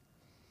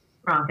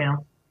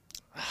 Bronco.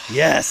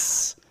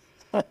 Yes.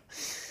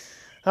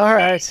 All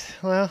right.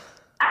 Well,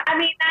 I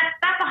mean,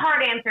 that's a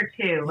hard answer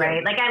too,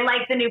 right? Like, I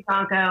like the new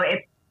Bronco.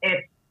 I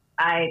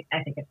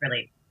think it's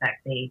really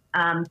sexy.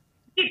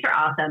 Jeeps are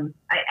awesome.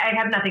 I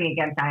have nothing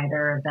against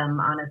either of them,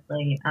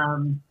 honestly.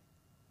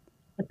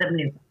 But the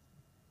new.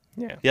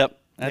 yeah. Yep.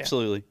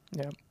 Absolutely.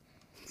 Yeah.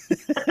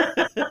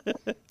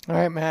 All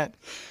right, Matt.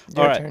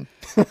 All Your right.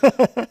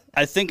 turn.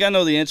 I think I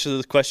know the answer to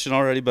this question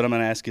already, but I'm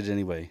going to ask it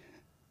anyway.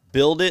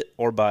 Build it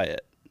or buy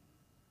it?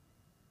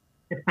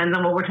 Depends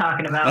on what we're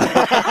talking about.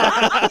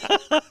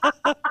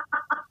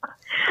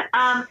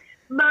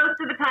 Most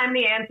of the time,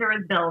 the answer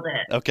is build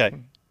it. Okay.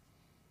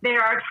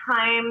 There are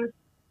times,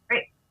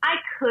 right? I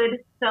could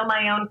sew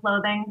my own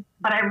clothing,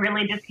 but I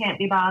really just can't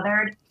be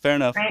bothered. Fair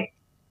enough. Right?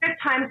 There's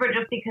times where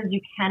just because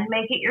you can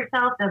make it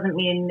yourself doesn't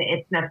mean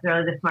it's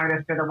necessarily the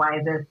smartest or the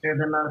wisest or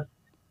the most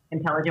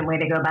intelligent way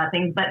to go about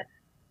things. But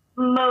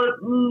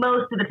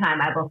most of the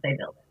time, I will say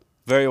build it.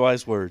 Very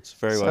wise words.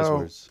 Very wise So-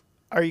 words.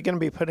 Are you going to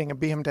be putting a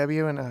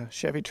BMW in a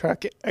Chevy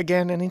truck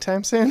again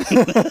anytime soon?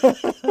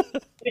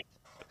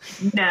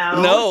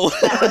 No. No.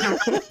 That was a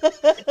really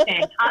good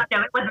thing.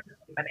 No, it wasn't.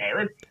 But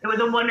it was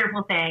a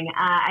wonderful thing,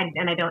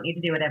 and I don't need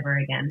to do it ever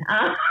again.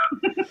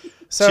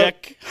 So,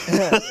 Check.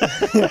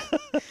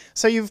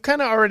 So you've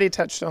kind of already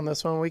touched on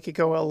this one. We could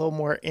go a little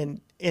more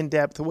in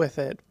depth with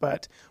it,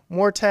 but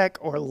more tech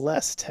or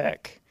less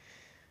tech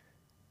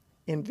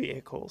in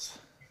vehicles?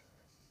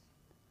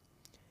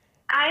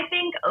 I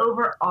think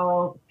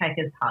overall tech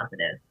is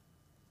positive.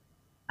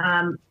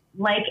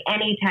 Like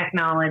any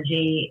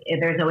technology,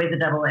 there's always a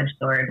double-edged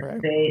sword.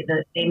 Right.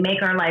 They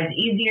make our lives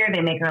easier.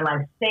 They make our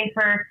lives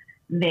safer.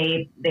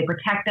 They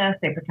protect us.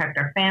 They protect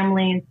our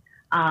families.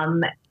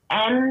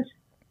 And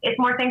it's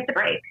more things to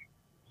break.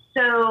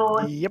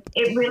 So Yep.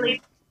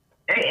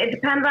 it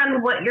depends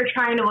on what you're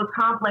trying to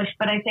accomplish.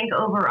 But I think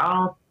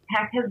overall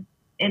tech has,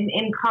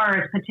 in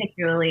cars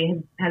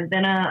particularly, has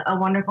been a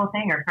wonderful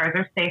thing. Our cars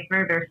are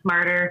safer. They're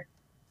smarter.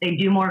 They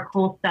do more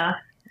cool stuff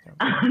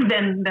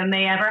than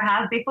they ever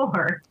have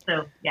before.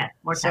 So yeah,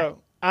 more tech.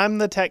 So I'm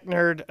the tech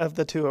nerd of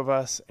the two of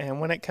us, and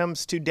when it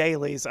comes to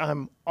dailies,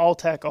 I'm all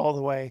tech all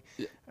the way.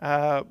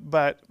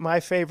 But my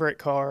favorite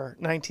car,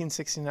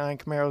 1969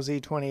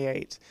 Camaro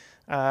Z28,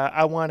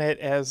 I want it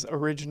as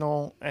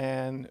original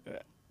and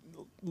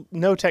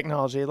no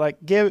technology. Like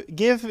give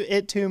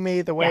it to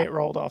me the way Yeah. it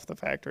rolled off the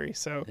factory.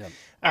 So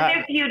And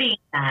there's beauty in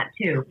that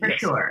too, for yes.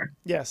 sure.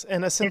 yes,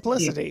 and a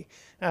simplicity,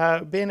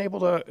 being able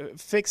to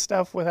fix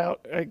stuff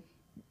without a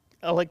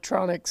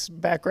electronics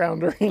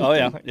background or anything. Oh,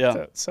 yeah, like yeah.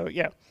 that. So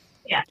yeah.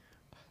 Yeah.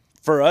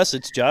 For us,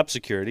 it's job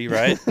security,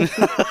 right?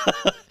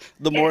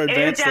 The more It is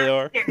advanced they job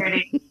are.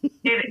 security.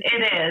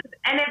 It is,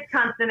 and it's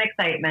constant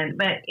excitement.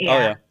 But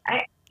yeah.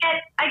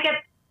 I get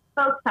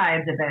both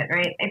sides of it,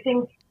 right? I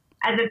think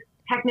as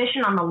a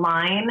technician on the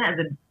line, as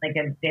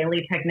a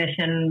daily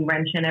technician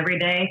wrenching every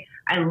day,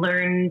 I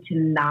learned to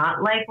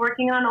not like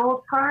working on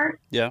old cars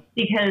Yeah.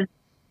 because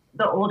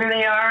the older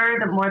they are,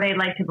 the more they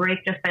like to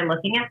break just by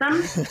looking at them.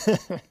 And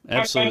then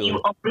Absolutely.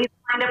 you always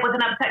wind up with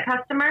an upset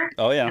customer.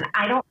 Oh, yeah. And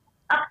I don't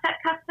upset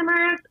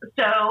customers,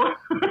 so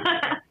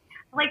I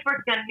liked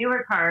working on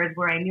newer cars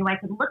where I knew I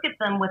could look at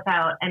them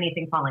without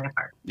anything falling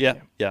apart. Yeah.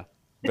 Yeah.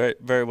 Very,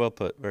 very well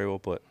put. Very well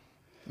put.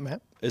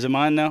 Matt, Is it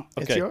mine now?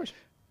 it's yours.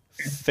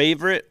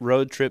 Favorite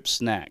road trip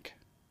snack?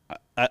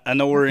 I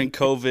know we're in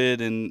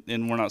COVID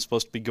and we're not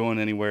supposed to be going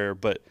anywhere,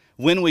 but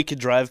when we could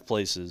drive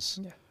places,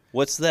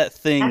 what's that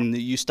thing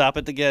that you stop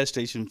at the gas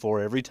station for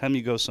every time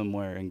you go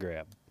somewhere and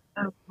grab?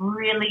 A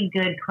really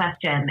good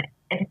question.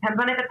 It depends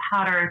on if it's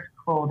hot or it's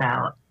cold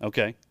out.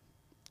 Okay.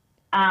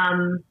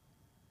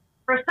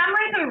 For some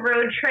reason,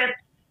 road trips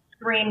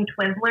scream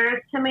Twizzlers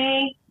to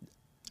me.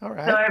 All So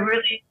right. I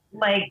really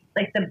like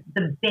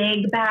the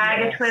big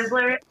bag of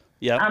Twizzlers.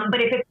 Yeah.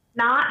 But if it's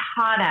not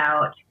hot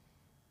out,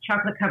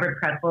 chocolate covered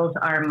pretzels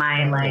are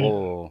my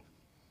Oh.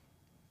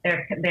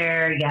 they're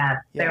my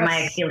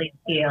Yes. Achilles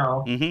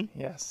heel. Mm-hmm.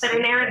 Yes. But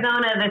in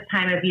Arizona this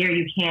time of year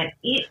you can't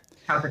eat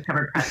chocolate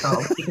covered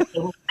pretzels because they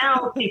will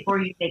melt before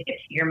you take it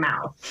to your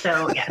mouth.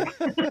 So yeah.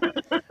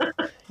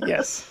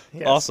 Yes.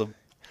 Yes. Awesome.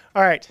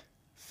 All right.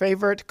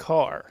 Favorite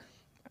car?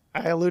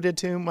 I alluded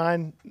to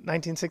mine,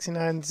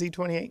 1969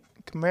 Z28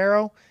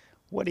 Camaro.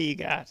 What do you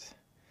got?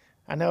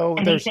 I know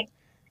Anything?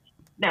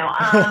 No.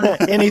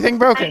 there's anything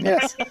broken.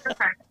 Yes.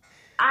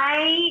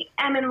 I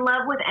am in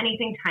love with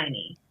anything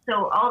tiny.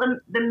 So all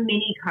the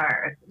mini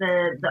cars,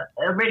 the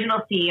original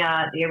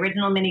Fiat, the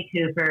original Mini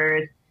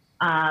Coopers,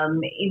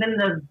 even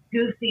the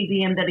goofy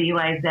BMW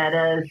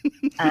Izettas,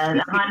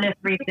 the Honda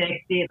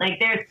 360. Like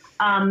there's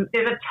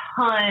a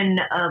ton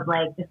of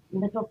like just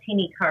little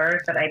teeny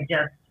cars that it's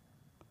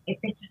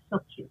just so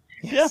cute.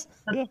 Yes.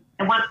 Yeah.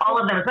 I want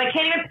all of them. So I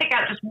can't even pick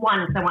out just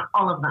one because I want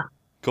all of them.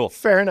 Cool.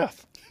 Fair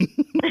enough. And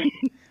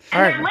All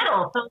they're right.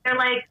 little, so they're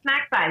like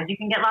snack size. You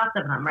can get lots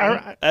of them, right? All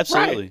right.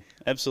 Absolutely. Right.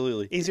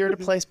 Absolutely. Easier to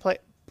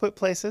put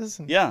places.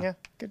 And, Yeah.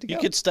 Good to go. You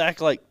could stack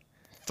like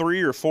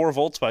 3 or 4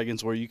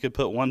 Volkswagens where you could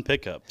put one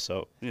pickup.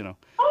 So,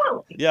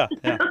 Totally. yeah.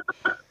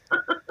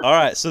 All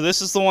right. So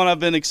this is the one I've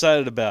been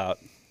excited about.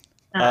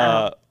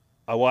 I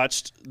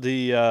watched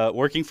the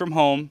Working From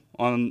Home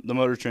on the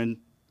Motor Trend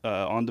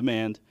on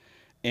demand,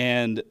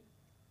 and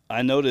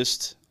I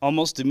noticed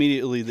almost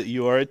immediately that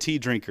you are a tea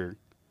drinker.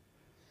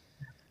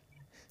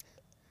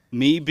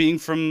 Me being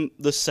from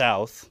the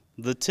South,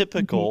 the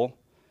typical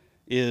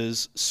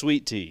is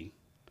sweet tea.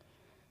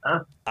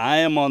 I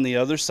am on the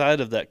other side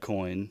of that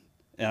coin,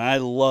 and I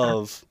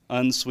love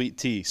unsweet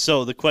tea.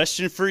 So the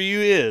question for you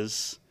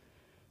is,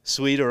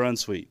 sweet or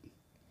unsweet?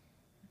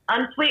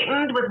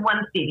 Unsweetened with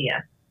one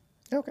stevia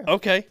Okay.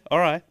 Okay, all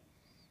right.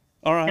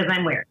 because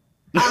I'm weird.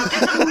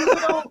 Just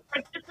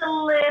a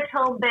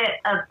little bit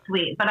of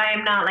sweet, but I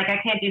am not like I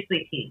can't do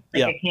sweet tea.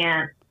 Like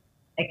Yeah.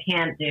 I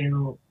can't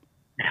do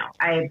No,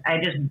 I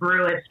just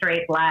brew it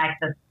straight black.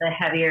 The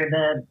heavier,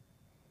 the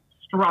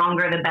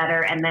stronger, the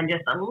better, and then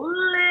just a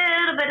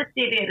little bit of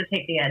stevia to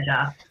take the edge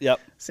off. Yep.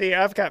 See,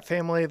 I've got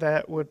family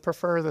that would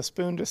prefer the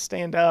spoon to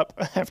stand up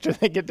after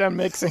they get done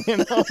mixing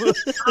in all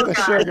the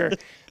sugar.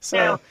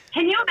 So,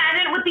 can you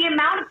imagine with the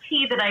amount of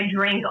tea that I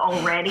drink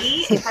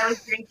already? If I was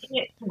drinking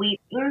it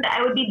sweetened,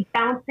 I would be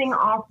bouncing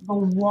off the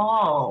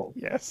wall.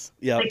 yes.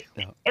 Yep. Like,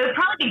 it would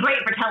probably be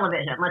great for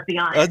television. Let's be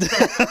honest.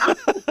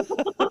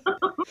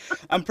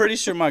 I'm pretty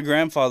sure my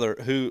grandfather,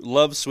 who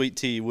loves sweet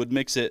tea, would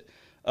mix it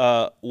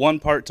 1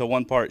 part to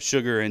 1 part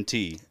sugar and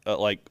tea,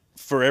 like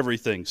for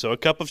everything. So a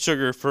cup of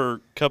sugar for a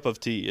cup of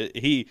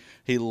tea.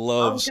 He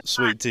loves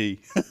sweet tea.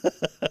 God,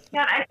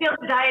 I feel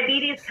the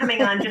diabetes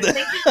coming on just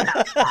thinking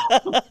about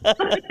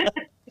that.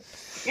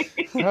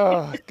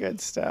 Oh, good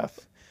stuff.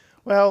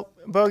 Well,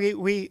 Bogey,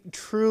 we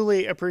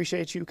truly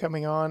appreciate you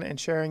coming on and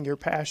sharing your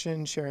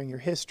passion, sharing your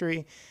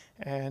history,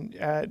 and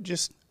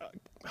just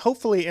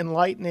hopefully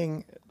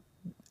enlightening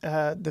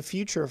the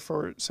future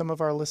for some of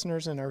our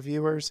listeners and our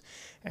viewers,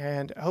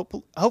 and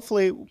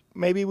hopefully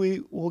maybe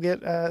we will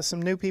get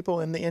some new people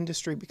in the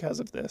industry because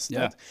of this.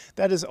 Yeah.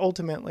 That is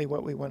ultimately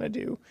what we want to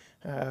do.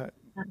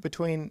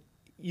 Between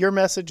your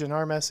message and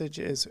our message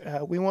is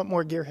we want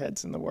more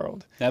gearheads in the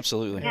world.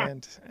 Absolutely. Yeah.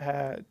 And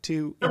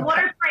The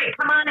water's great.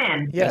 Come on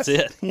in. yes, That's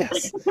it.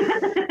 yes.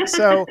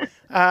 So,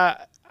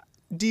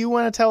 do you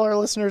want to tell our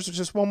listeners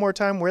just one more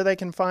time where they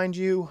can find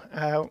you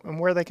and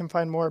where they can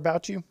find more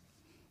about you?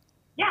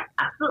 Yeah,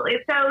 absolutely.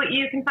 So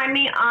you can find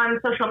me on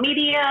social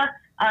media,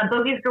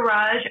 Bogey's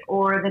Garage,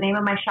 or the name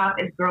of my shop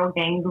is Girl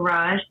Gang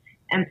Garage.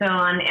 And so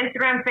on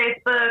Instagram,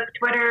 Facebook,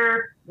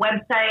 Twitter,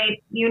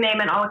 website, you name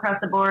it, all across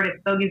the board,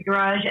 it's Bogey's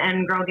Garage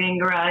and Girl Gang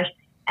Garage.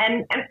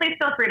 And please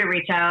feel free to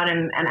reach out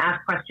and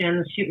ask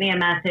questions, shoot me a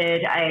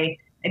message. I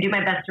do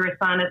my best to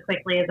respond as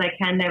quickly as I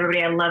can to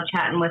everybody. I love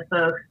chatting with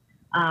folks,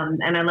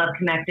 and I love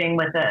connecting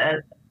with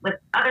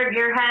other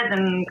gearheads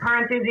and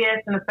car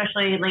enthusiasts, and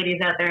especially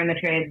ladies out there in the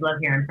trades. Love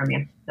hearing from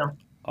you. So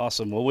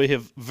Awesome. Well, we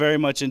have very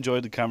much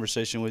enjoyed the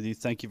conversation with you.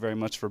 Thank you very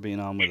much for being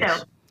on with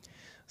us.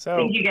 So,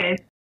 thank you guys.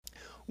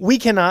 we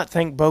cannot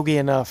thank Bogey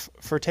enough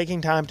for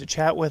taking time to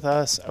chat with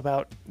us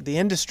about the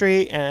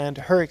industry and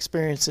her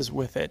experiences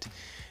with it.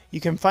 You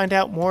can find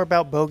out more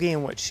about Bogey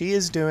and what she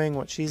is doing,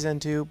 what she's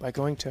into, by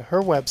going to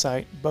her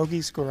website,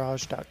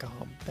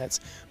 bogiesgarage.com. That's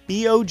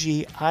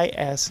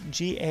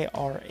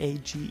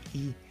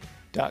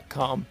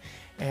BOGISGARAGE.com.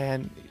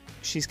 And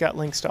she's got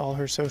links to all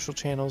her social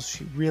channels.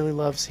 She really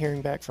loves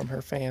hearing back from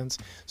her fans.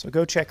 So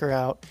go check her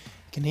out.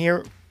 You can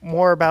hear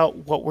more about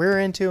what we're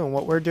into and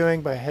what we're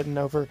doing by heading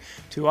over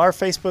to our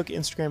Facebook,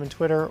 Instagram, and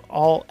Twitter,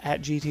 all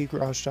at GT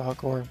Garage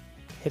Talk, or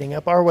hitting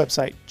up our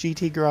website,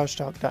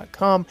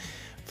 gtgaragetalk.com,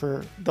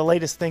 for the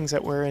latest things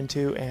that we're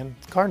into and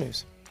car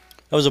news.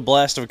 That was a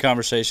blast of a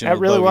conversation. That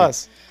with really Bogey.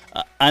 was.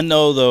 I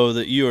know, though,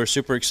 that you are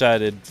super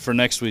excited for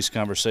next week's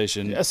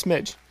conversation. A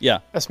smidge. Yeah.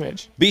 A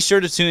smidge. Be sure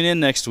to tune in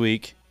next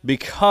week,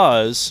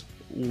 because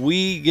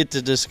we get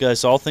to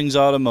discuss all things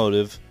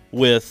automotive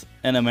with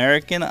an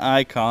American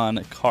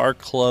Icon Car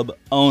Club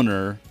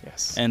owner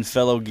Yes. and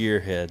fellow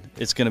gearhead.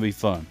 It's going to be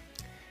fun.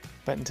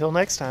 But until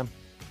next time,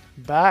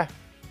 bye.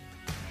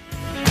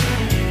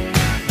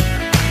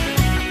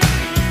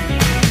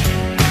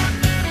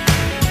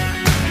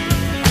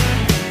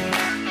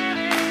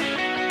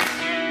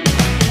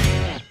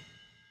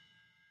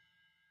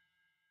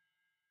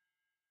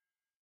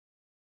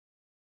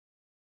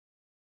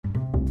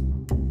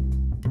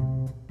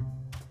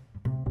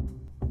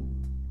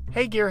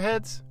 Hey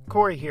Gearheads,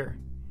 Corey here.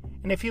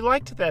 And if you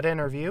liked that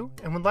interview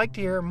and would like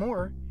to hear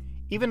more,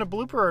 even a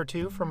blooper or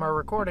two from our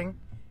recording,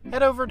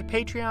 head over to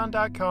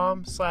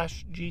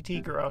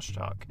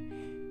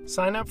patreon.com/GTGarageTalk.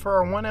 Sign up for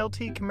our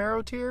 1LT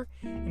Camaro tier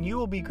and you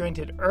will be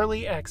granted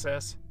early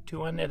access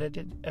to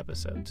unedited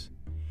episodes.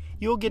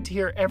 You will get to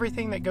hear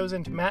everything that goes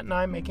into Matt and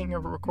I making a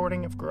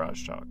recording of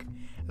Garage Talk,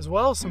 as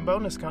well as some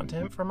bonus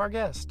content from our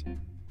guest.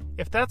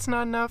 If that's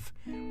not enough,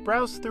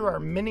 browse through our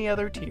many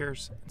other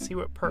tiers and see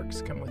what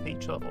perks come with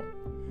each level.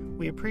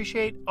 We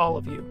appreciate all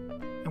of you,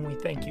 and we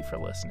thank you for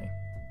listening.